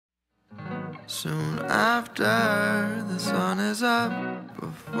Soon after the sun is up,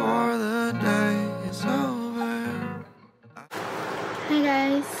 before the day is over. Hi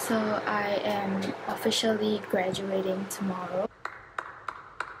guys, so I am officially graduating tomorrow.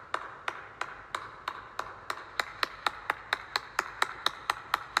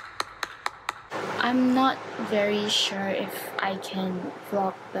 I'm not very sure if I can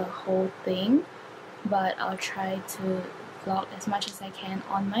vlog the whole thing, but I'll try to vlog as much as I can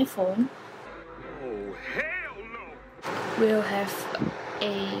on my phone. Oh, hell no! We'll have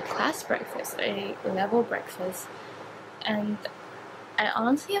a class breakfast, a level breakfast, and I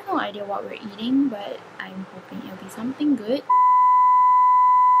honestly have no idea what we're eating, but I'm hoping it'll be something good.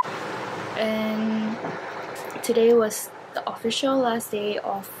 And today was the official last day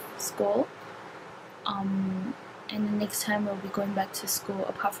of school. And the next time we'll be going back to school,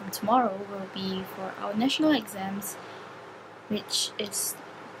 apart from tomorrow, will be for our national exams, which is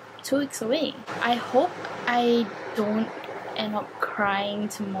 2 weeks away. I hope I don't end up crying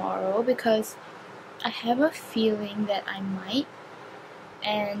tomorrow because I have a feeling that I might,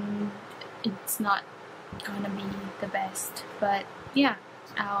 and it's not gonna be the best, but yeah,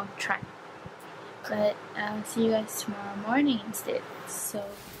 I'll try. But I'll see you guys tomorrow morning instead. So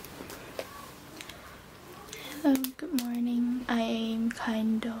hello, good morning. I'm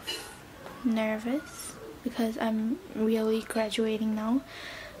kind of nervous because I'm really graduating now.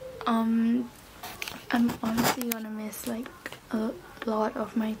 I'm honestly gonna miss like a lot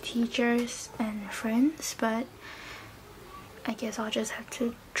of my teachers and friends, but I guess I'll just have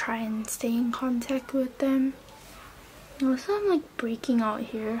to try and stay in contact with them. Also, I'm like breaking out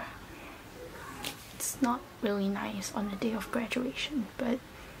here. It's not really nice on the day of graduation, but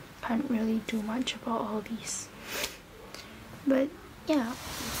can't really do much about all these. But yeah,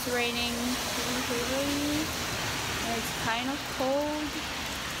 it's raining pretty heavily. It's kind of cold,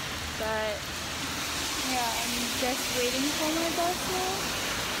 but yeah, I'm just waiting for my bus now.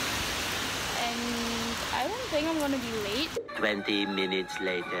 And I don't think I'm gonna be late. 20 minutes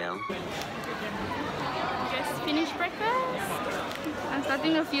later. Just finished breakfast. I'm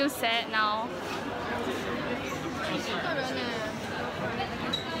starting to feel sad now.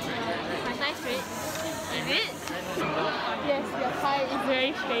 Nice straight. Is it? Yes, your pie is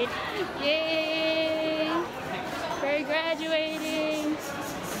very straight. Yay! We're graduating.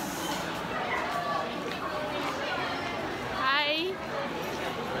 Hi.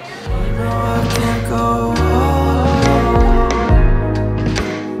 You know I can't go home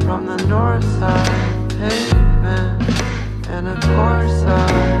from the north side pavement, and of course I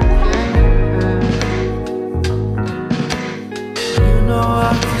gave it. You know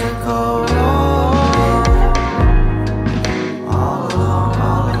I can't go home all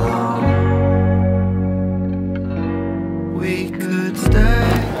alone. We could stay.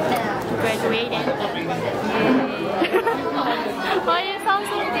 Graduated. Why do you sound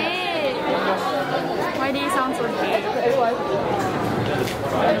so dead? Why do you sound so dead?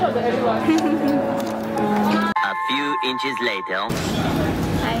 A few inches later.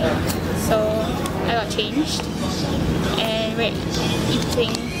 Hi. So I got changed and we're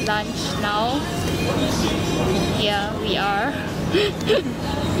eating lunch now. Yeah, we are.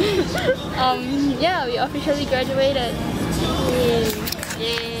 Yeah, we officially graduated. Yay!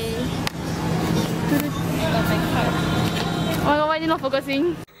 Yay! Oh my god, why are you not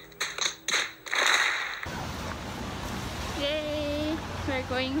focusing? Yay! We're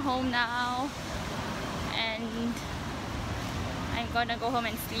going home now. And I'm gonna go home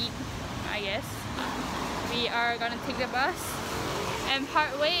and sleep, I guess. We are gonna take the bus and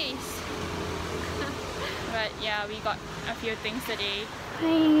part ways. But yeah, we got a few things today.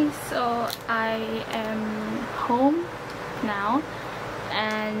 Hi, so I am home now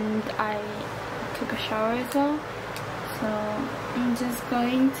and I took a shower as well. So I'm just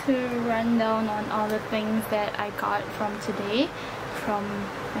going to run down on all the things that I got from today from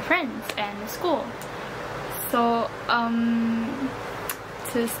my friends and the school. So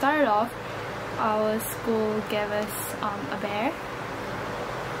to start off, our school gave us a bear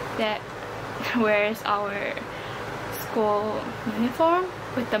that wears our school uniform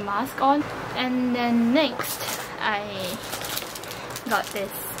with the mask on. And then next I got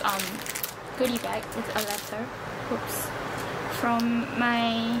this goodie bag with a letter, oops, from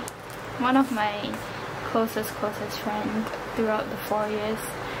one of my closest friends throughout the 4 years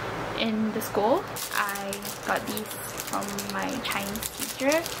in the school. I got these from my Chinese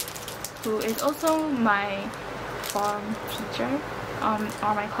teacher, who is also my form teacher,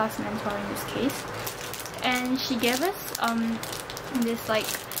 or my class mentor in this case. And she gave us this like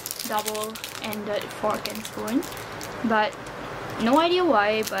double-ended fork and spoon, but No idea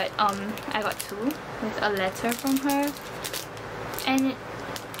why, but I got two with a letter from her, and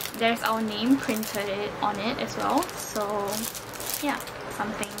there's our name printed on it as well. So yeah,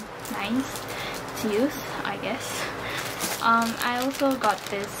 something nice to use, I guess. I also got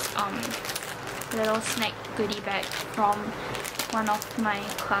this little snack goodie bag from one of my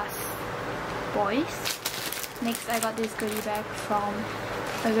class boys. Next, I got this goodie bag from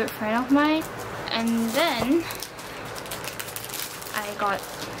a good friend of mine, and then I got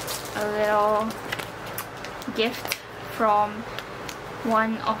a little gift from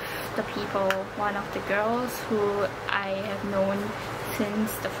one of the girls who I have known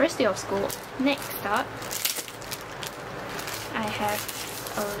since the first day of school. Next up, I have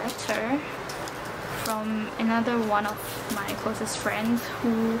a letter from another one of my closest friends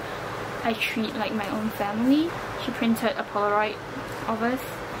who I treat like my own family. She printed a Polaroid of us,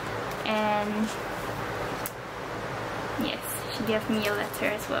 and yes, she gave me a letter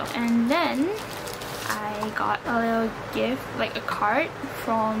as well. And then I got a little gift, like a card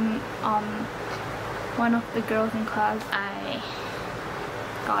from one of the girls in class. I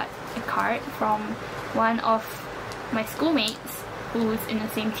got a card from one of my schoolmates who's in the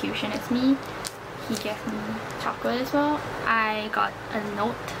same tuition as me. He gave me chocolate as well. I got a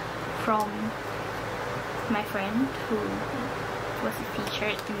note from my friend who was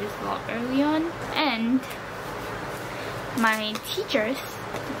featured in this vlog early on. And my teachers,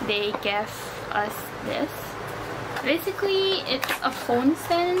 they gave us this. Basically, it's a phone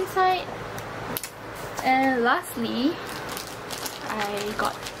stand inside. And lastly, I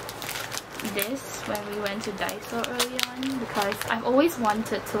got this when we went to Daiso early on, because I've always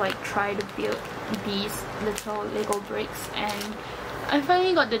wanted to like try to build these little Lego bricks, and I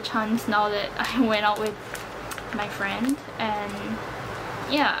finally got the chance now that I went out with my friend. And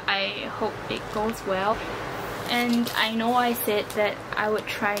yeah, I hope it goes well. And I know I said that I would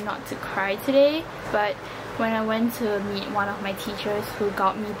try not to cry today, but when I went to meet one of my teachers who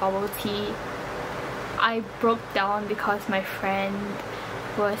got me bubble tea, I broke down because my friend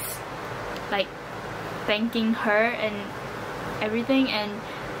was like thanking her and everything, and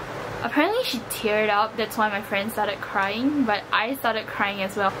apparently she teared up. That's why my friend started crying, but I started crying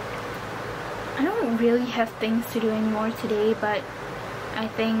as well. I don't really have things to do anymore today, but I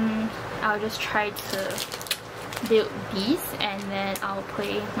think I'll just try to build these and then I'll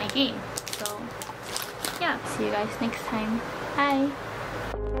play my game. So yeah, see you guys next time.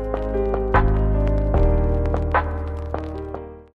 Bye!